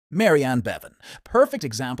Ann Bevan, perfect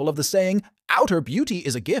example of the saying, outer beauty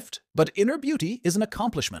is a gift, but inner beauty is an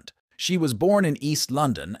accomplishment. She was born in East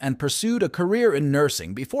London and pursued a career in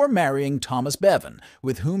nursing before marrying Thomas Bevan,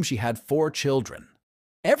 with whom she had 4 children.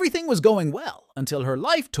 Everything was going well until her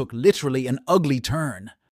life took literally an ugly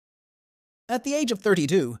turn. At the age of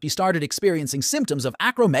 32, she started experiencing symptoms of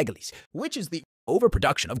acromegaly, which is the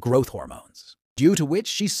overproduction of growth hormones, due to which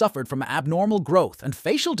she suffered from abnormal growth and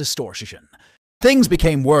facial distortion. Things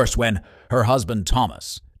became worse when her husband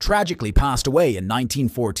Thomas tragically passed away in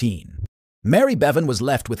 1914. Mary Bevan was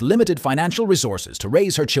left with limited financial resources to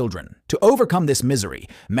raise her children. To overcome this misery,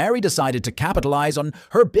 Mary decided to capitalize on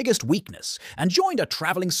her biggest weakness and joined a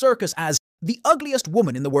traveling circus as the ugliest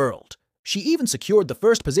woman in the world. She even secured the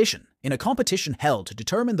first position in a competition held to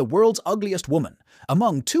determine the world's ugliest woman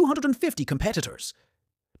among 250 competitors.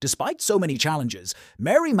 Despite so many challenges,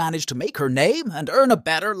 Mary managed to make her name and earn a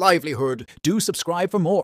better livelihood. Do subscribe for more.